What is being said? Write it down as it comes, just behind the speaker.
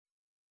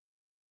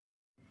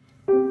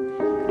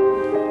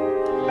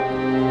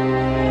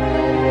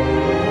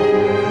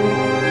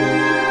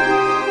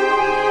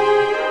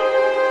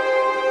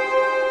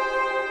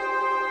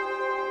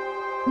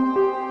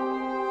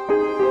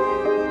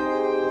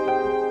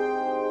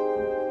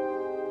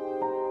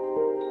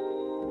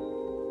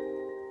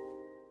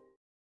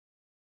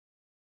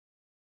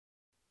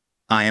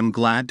I am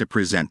glad to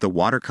present The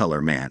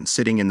Watercolor Man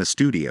Sitting in the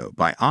Studio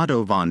by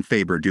Otto von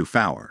Faber du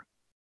Faur.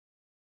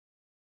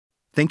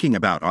 Thinking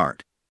about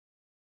art.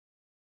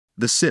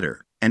 The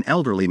sitter, an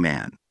elderly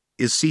man,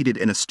 is seated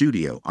in a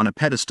studio on a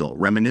pedestal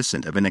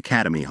reminiscent of an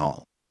academy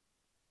hall.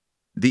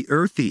 The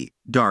earthy,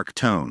 dark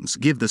tones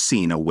give the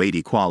scene a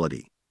weighty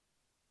quality.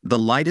 The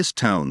lightest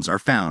tones are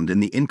found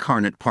in the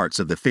incarnate parts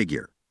of the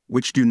figure,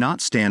 which do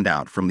not stand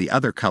out from the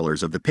other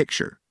colors of the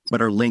picture,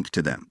 but are linked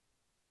to them.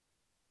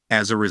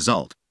 As a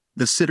result,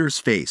 the sitter's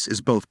face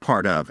is both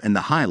part of and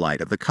the highlight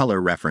of the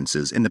color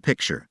references in the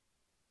picture.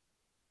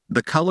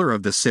 The color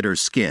of the sitter's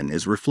skin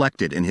is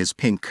reflected in his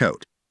pink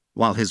coat,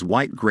 while his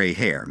white-gray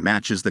hair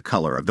matches the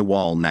color of the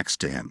wall next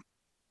to him.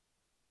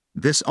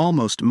 This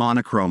almost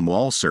monochrome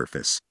wall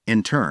surface,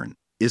 in turn,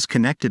 is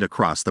connected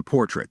across the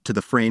portrait to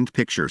the framed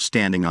picture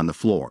standing on the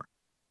floor,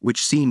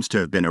 which seems to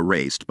have been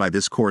erased by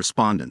this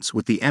correspondence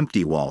with the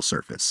empty wall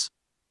surface.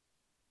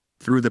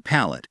 Through the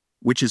palette,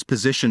 which is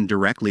positioned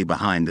directly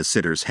behind the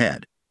sitter's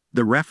head,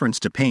 the reference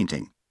to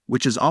painting,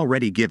 which is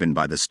already given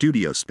by the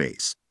studio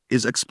space,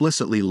 is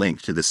explicitly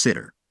linked to the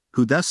sitter,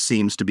 who thus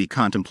seems to be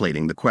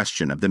contemplating the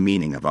question of the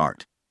meaning of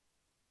art.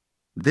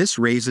 This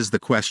raises the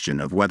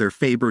question of whether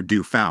Faber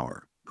du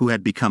Faur, who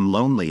had become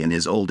lonely in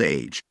his old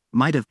age,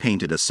 might have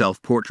painted a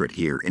self-portrait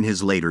here in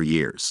his later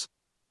years.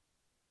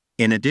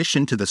 In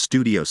addition to the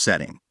studio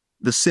setting,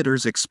 the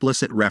sitter's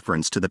explicit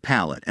reference to the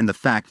palette and the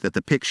fact that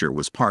the picture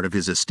was part of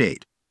his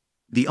estate,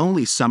 the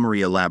only summary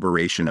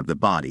elaboration of the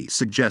body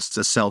suggests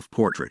a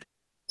self-portrait,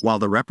 while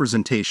the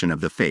representation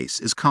of the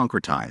face is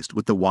concretized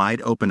with the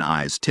wide-open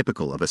eyes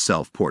typical of a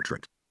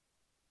self-portrait.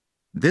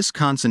 This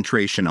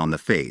concentration on the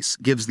face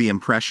gives the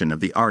impression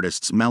of the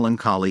artist's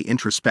melancholy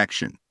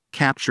introspection,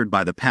 captured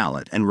by the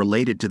palette and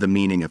related to the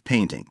meaning of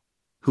painting,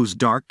 whose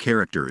dark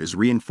character is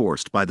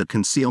reinforced by the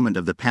concealment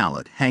of the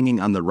palette hanging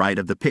on the right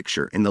of the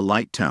picture in the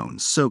light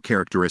tones so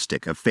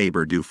characteristic of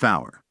Faber du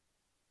Faur.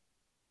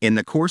 In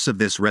the course of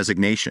this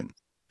resignation,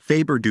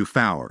 Faber du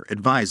Faur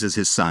advises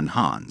his son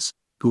Hans,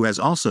 who has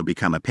also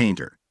become a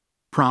painter,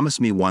 "Promise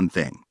me one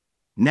thing.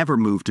 Never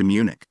move to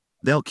Munich,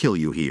 they'll kill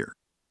you here."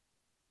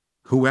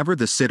 Whoever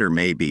the sitter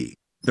may be,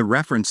 the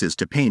references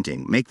to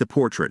painting make the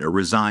portrait a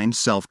resigned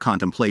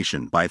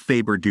self-contemplation by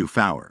Faber du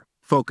Faur,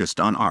 focused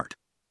on art.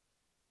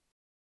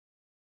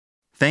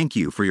 Thank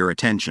you for your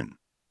attention.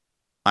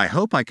 I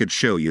hope I could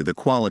show you the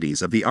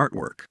qualities of the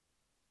artwork.